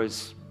said, there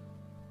was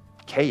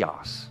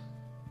chaos,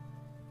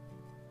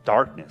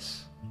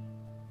 darkness,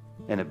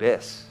 and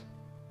abyss.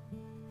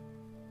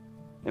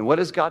 And what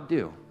does God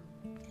do?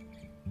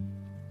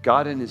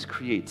 God in his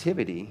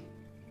creativity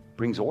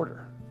brings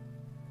order.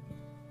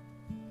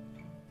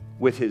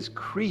 With his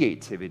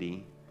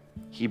creativity,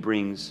 he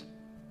brings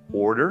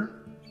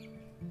order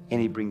and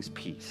he brings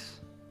peace.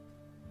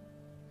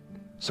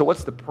 So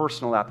what's the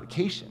personal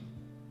application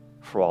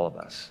for all of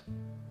us?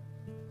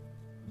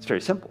 It's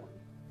very simple.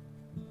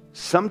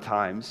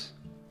 Sometimes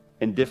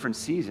in different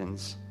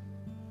seasons,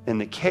 in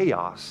the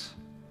chaos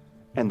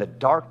and the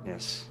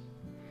darkness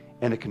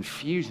and the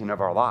confusion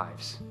of our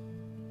lives,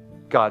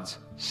 God's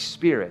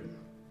Spirit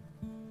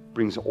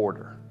brings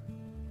order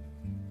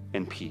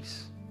and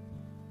peace.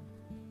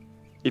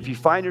 If you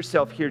find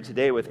yourself here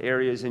today with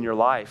areas in your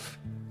life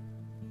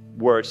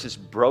where it's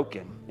just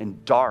broken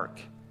and dark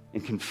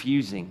and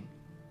confusing,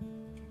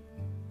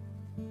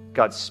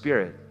 God's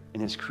Spirit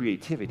and his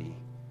creativity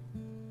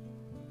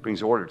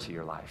brings order to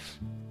your life.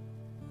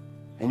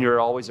 And you're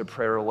always a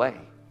prayer away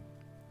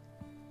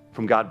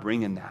from God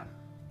bringing that.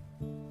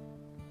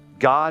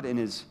 God in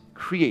his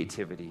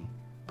creativity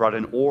brought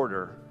an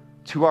order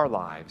to our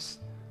lives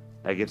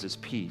that gives us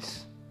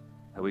peace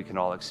that we can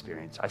all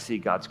experience. I see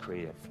God's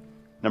creative.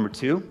 Number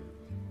 2,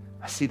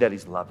 I see that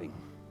he's loving.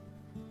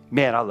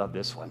 Man, I love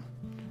this one.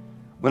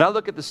 When I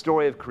look at the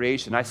story of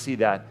creation, I see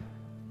that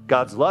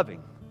God's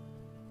loving.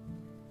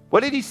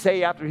 What did he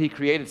say after he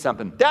created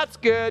something? That's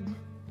good.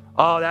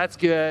 Oh, that's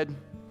good.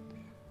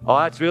 Oh,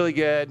 that's really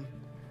good.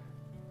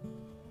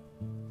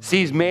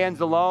 Sees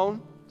man's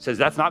alone, says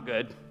that's not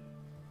good.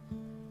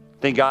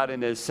 I think God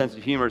in his sense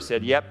of humor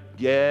said,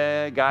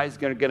 guys,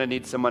 gonna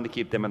need someone to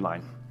keep them in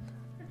line.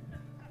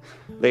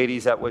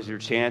 Ladies, that was your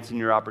chance and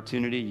your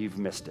opportunity. You've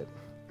missed it.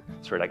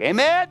 So we're like,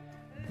 amen.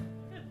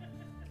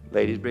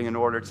 Ladies, bring an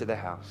order to the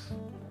house.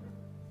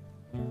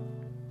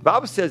 The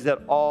Bible says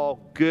that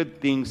all good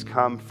things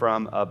come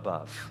from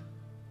above.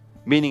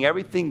 Meaning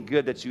everything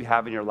good that you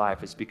have in your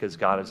life is because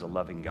God is a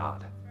loving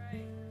God.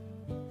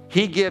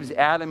 He gives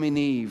Adam and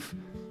Eve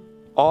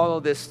all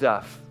of this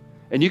stuff.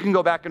 And you can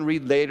go back and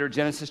read later,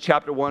 Genesis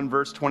chapter 1,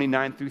 verse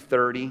 29 through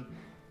 30,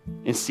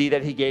 and see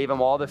that he gave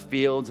them all the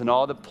fields and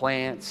all the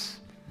plants,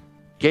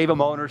 gave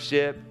them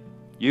ownership.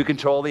 You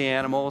control the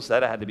animals.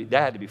 That had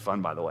to be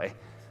fun, by the way.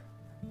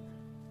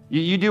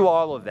 You do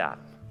all of that.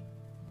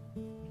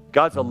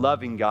 God's a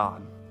loving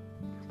God.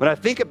 When I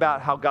think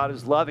about how God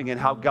is loving and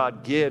how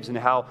God gives and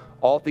how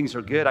all things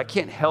are good, I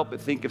can't help but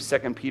think of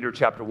 2 Peter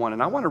chapter 1.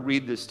 And I want to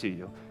read this to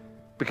you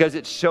because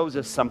it shows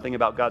us something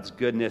about God's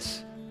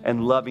goodness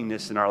and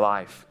lovingness in our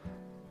life.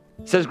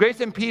 It says,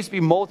 grace and peace be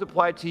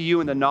multiplied to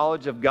you in the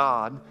knowledge of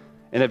God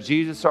and of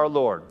Jesus our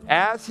Lord,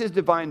 as his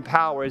divine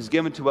power is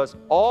given to us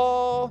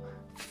all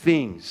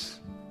things.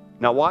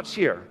 Now watch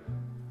here.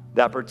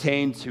 That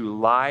pertain to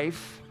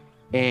life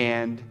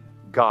and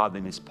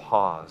godliness.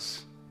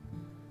 Pause.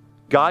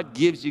 God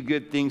gives you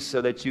good things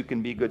so that you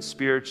can be good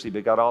spiritually,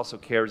 but God also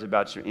cares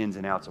about your ins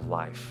and outs of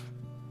life.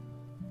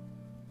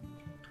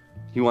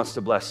 He wants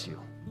to bless you.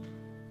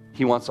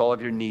 He wants all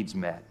of your needs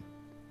met.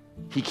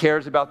 He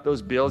cares about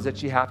those bills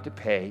that you have to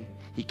pay.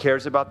 He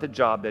cares about the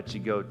job that you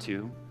go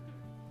to.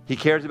 He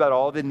cares about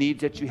all the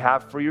needs that you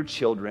have for your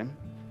children.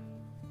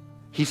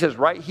 He says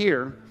right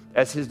here,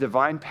 as his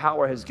divine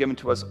power has given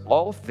to us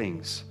all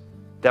things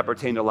that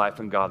pertain to life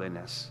and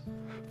godliness,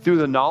 through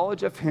the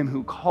knowledge of him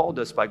who called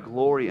us by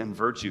glory and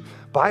virtue,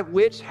 by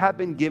which have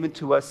been given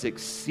to us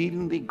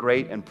exceedingly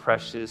great and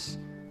precious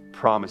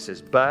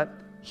promises. But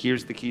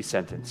here's the key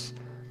sentence,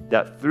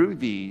 that through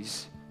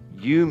these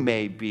you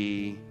may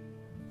be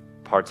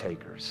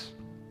partakers.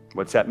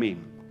 What's that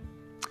mean?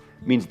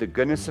 It means the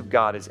goodness of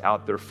God is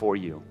out there for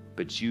you,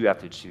 but you have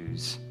to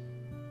choose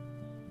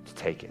to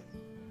take it.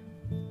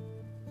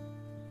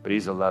 But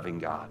he's a loving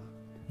God.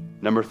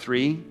 Number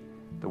 3,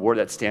 the word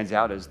that stands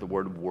out is the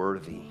word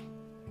worthy.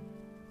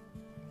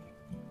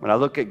 When I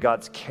look at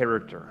God's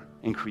character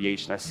in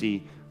creation, I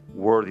see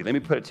worthy. Let me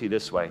put it to you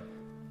this way.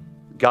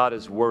 God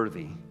is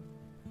worthy,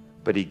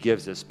 but he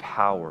gives us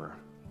power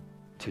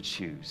to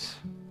choose.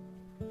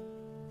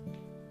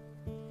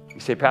 You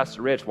say,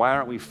 Pastor Rich, why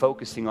aren't we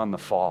focusing on the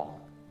fall?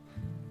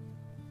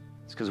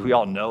 It's because we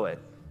all know it.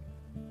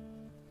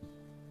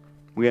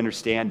 We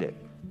understand it.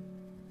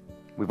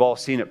 We've all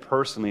seen it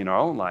personally in our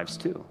own lives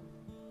too.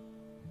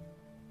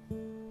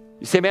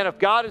 You say, man, if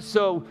God is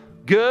so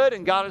good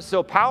and God is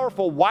so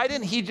powerful, why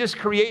didn't he just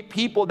create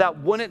people that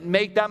wouldn't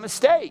make that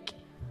mistake?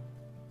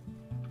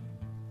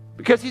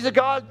 Because he's a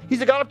God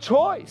of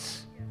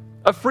choice,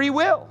 of free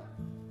will.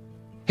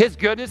 His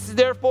goodness is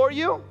there for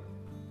you.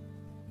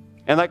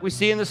 And like we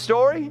see in the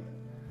story,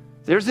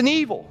 there's an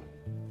evil.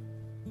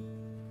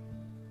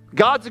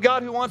 God's a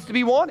God who wants to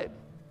be wanted.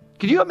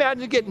 Can you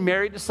imagine getting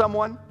married to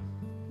someone?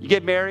 You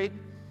get married,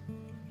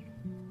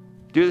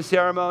 do the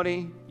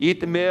ceremony, eat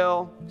the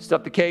meal,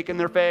 stuff the cake in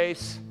their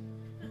face,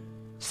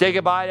 say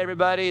goodbye to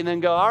everybody, and then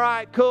go, all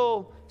right,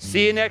 cool,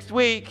 see you next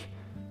week.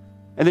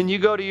 And then you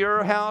go to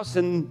your house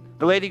and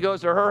the lady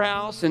goes to her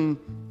house and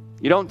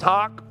you don't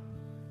talk,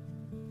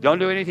 don't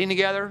do anything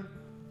together.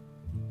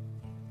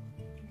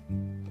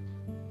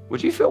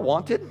 Would you feel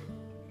wanted?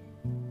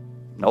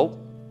 Nope.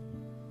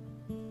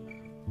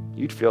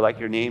 You'd feel like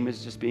your name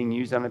is just being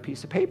used on a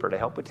piece of paper to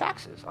help with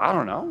taxes. I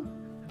don't know.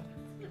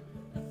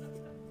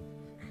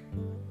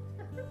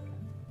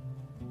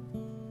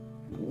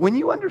 When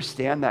you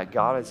understand that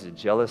God is a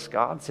jealous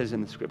God, it says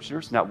in the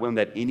scriptures, not willing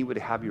that any would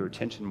have your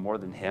attention more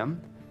than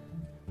him,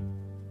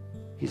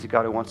 he's a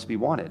God who wants to be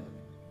wanted.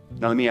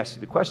 Now let me ask you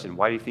the question,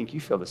 why do you think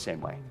you feel the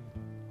same way?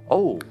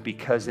 Oh,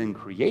 because in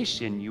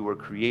creation you were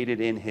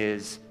created in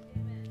his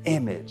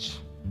image.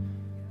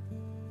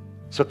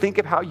 So think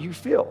of how you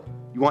feel.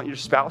 You want your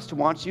spouse to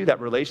want you, that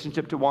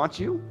relationship to want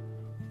you?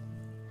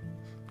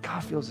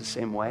 God feels the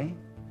same way,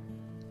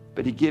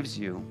 but he gives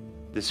you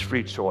this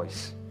free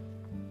choice.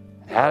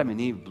 Adam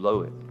and Eve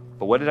blew it.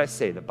 But what did I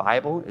say? The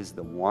Bible is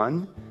the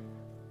one,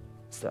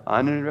 it's the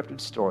uninterrupted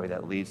story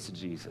that leads to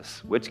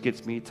Jesus, which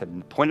gets me to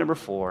point number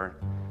 4,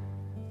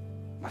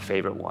 my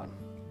favorite one.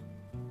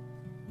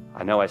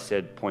 I know I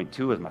said point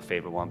 2 is my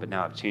favorite one, but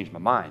now I've changed my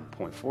mind.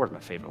 Point 4 is my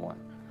favorite one.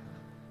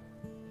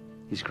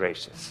 He's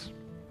gracious.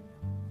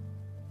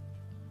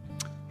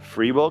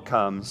 Free will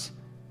comes,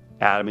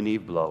 Adam and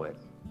Eve blow it,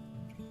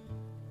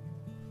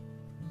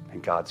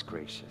 and God's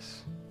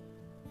gracious.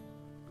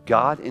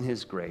 God in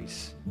his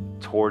grace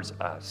towards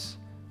us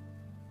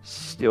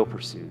still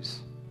pursues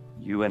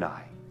you and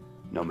I,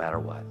 no matter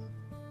what.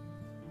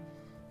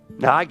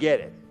 Now, I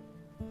get it.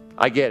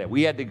 I get it.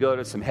 We had to go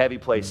to some heavy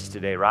places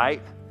today,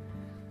 right?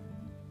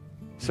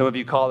 Some of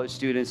you college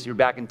students, you're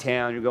back in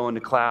town, you're going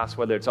to class,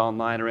 whether it's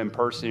online or in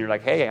person, you're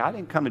like, hey, I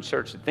didn't come to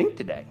church to think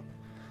today.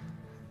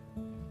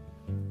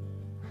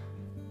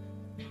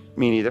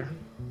 Me neither.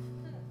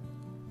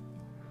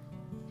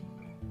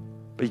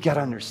 But you got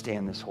to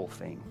understand this whole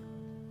thing.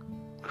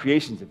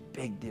 Creation's a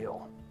big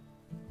deal.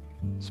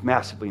 It's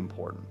massively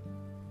important.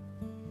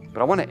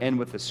 But I want to end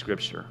with the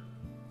scripture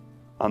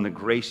on the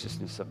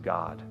graciousness of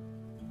God.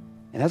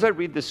 And as I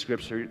read this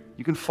scripture,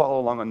 you can follow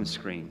along on the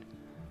screen.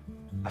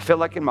 I felt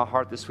like in my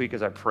heart this week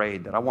as I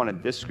prayed that I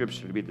wanted this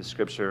scripture to be the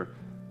scripture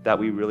that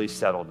we really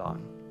settled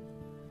on.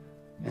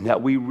 And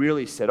that we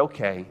really said,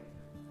 okay,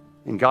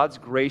 in God's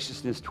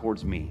graciousness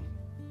towards me,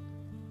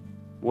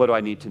 what do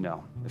I need to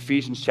know?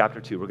 Ephesians chapter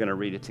 2, we're going to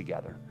read it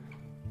together.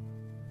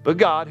 But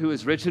God, who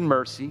is rich in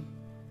mercy,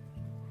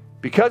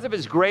 because of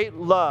his great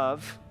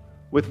love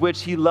with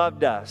which he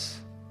loved us,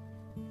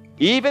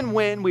 even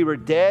when we were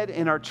dead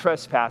in our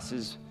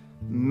trespasses,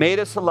 made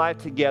us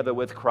alive together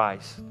with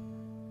Christ.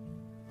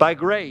 By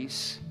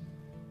grace,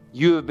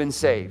 you have been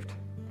saved.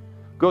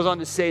 Goes on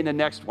to say in the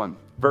next one,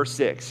 verse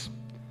 6,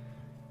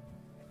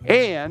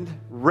 and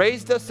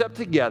raised us up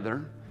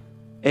together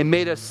and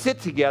made us sit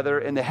together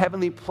in the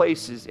heavenly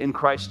places in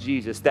Christ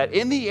Jesus, that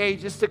in the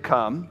ages to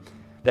come,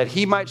 that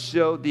he might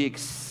show the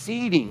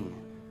exceeding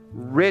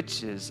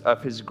riches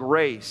of his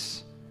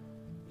grace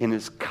in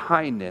his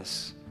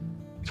kindness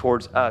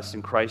towards us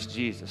in Christ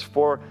Jesus.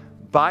 For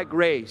by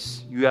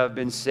grace you have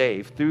been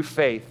saved through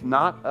faith,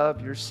 not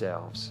of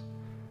yourselves.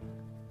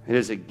 It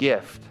is a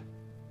gift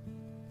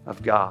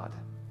of God.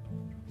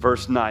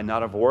 Verse 9,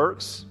 not of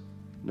works,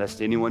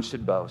 lest anyone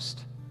should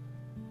boast.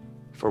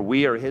 For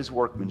we are his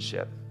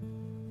workmanship,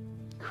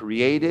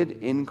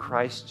 created in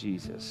Christ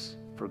Jesus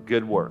for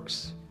good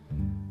works,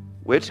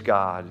 which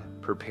God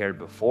prepared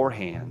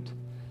beforehand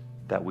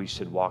that we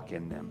should walk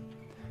in them.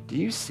 Do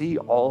you see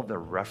all the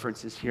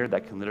references here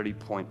that can literally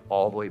point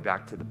all the way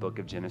back to the book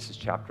of Genesis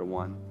chapter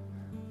 1?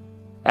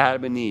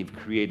 Adam and Eve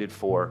created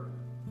for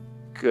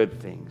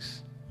good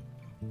things,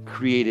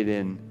 created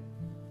in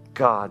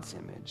God's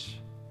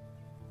image.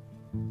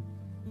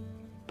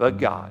 But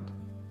God,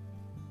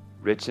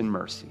 rich in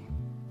mercy,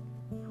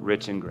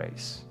 rich in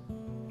grace.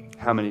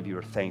 How many of you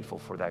are thankful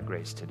for that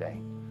grace today?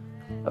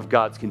 Of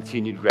God's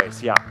continued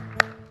grace? Yeah.